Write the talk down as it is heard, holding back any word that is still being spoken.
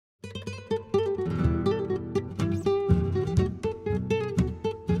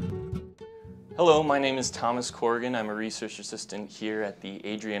Hello, my name is Thomas Corrigan. I'm a research assistant here at the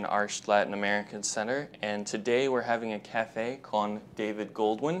Adrienne Arsht Latin American Center, and today we're having a cafe called David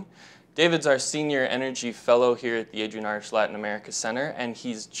Goldwyn. David's our senior energy fellow here at the Adrienne Arsht Latin America Center, and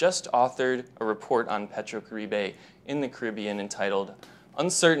he's just authored a report on Petrocaribe in the Caribbean entitled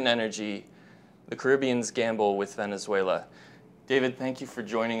Uncertain Energy, the Caribbean's Gamble with Venezuela. David, thank you for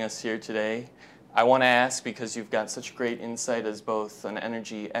joining us here today. I want to ask, because you've got such great insight as both an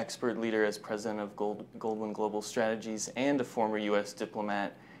energy expert leader as president of Goldwyn Global Strategies and a former U.S.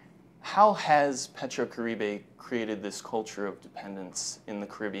 diplomat, how has Petrocaribe created this culture of dependence in the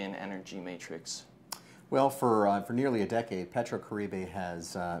Caribbean energy matrix? Well, for nearly a decade, Petrocaribe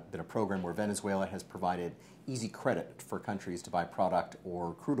has been a program where Venezuela has provided easy credit for countries to buy product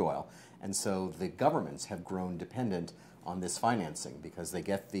or crude oil. And so the governments have grown dependent on this financing because they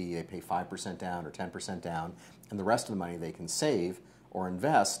pay 5% down or 10% down, and the rest of the money they can save or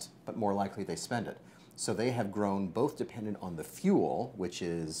invest, but more likely they spend it. So they have grown both dependent on the fuel, which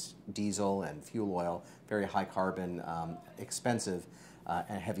is diesel and fuel oil, very high carbon, expensive,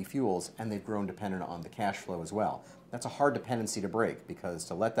 and heavy fuels, and they've grown dependent on the cash flow as well. That's a hard dependency to break, because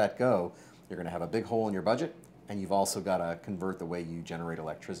to let that go, you're going to have a big hole in your budget, and you've also got to convert the way you generate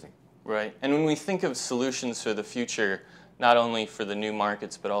electricity. Right. And when we think of solutions for the future, not only for the new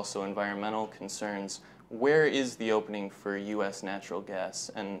markets but also environmental concerns, where is the opening for U.S. natural gas,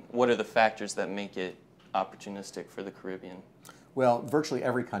 and what are the factors that make it opportunistic for the Caribbean? Well, virtually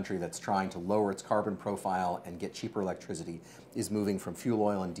every country that's trying to lower its carbon profile and get cheaper electricity is moving from fuel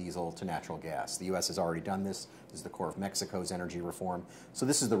oil and diesel to natural gas. The U.S. has already done this. This is the core of Mexico's energy reform. So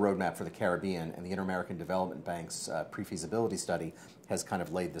this is the roadmap for the Caribbean, and the Inter-American Development Bank's pre-feasibility study has kind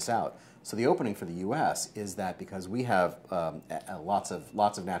of laid this out. So the opening for the U.S. is that because we have lots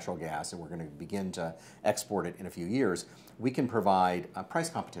of natural gas, and we're going to begin to export it in a few years, we can provide price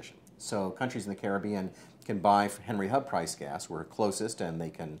competition. So countries in the Caribbean can buy Henry Hub price gas. We're closest, and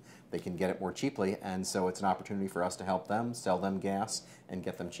they can get it more cheaply, and so it's an opportunity for us to help them, sell them gas, and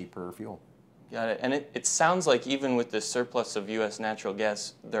get them cheaper fuel. Got it. And it sounds like even with this surplus of U.S. natural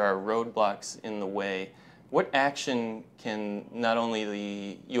gas, there are roadblocks in the way. What action can not only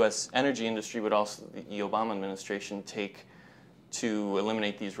the U.S. energy industry but also the Obama administration take to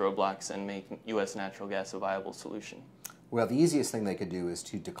eliminate these roadblocks and make U.S. natural gas a viable solution? Well, the easiest thing they could do is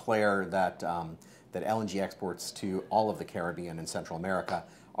to declare that that LNG exports to all of the Caribbean and Central America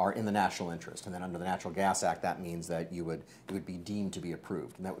are in the national interest. And then under the Natural Gas Act, that means that it would be deemed to be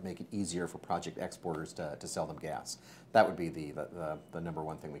approved. And that would make it easier for project exporters to sell them gas. That would be the number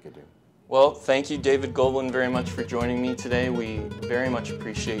one thing we could do. Well, thank you, David Goldwyn, very much for joining me today. We very much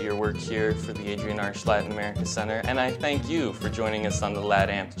appreciate your work here for the Adrienne Arsht Latin America Center. And I thank you for joining us on the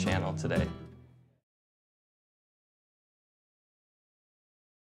LatAmp channel today.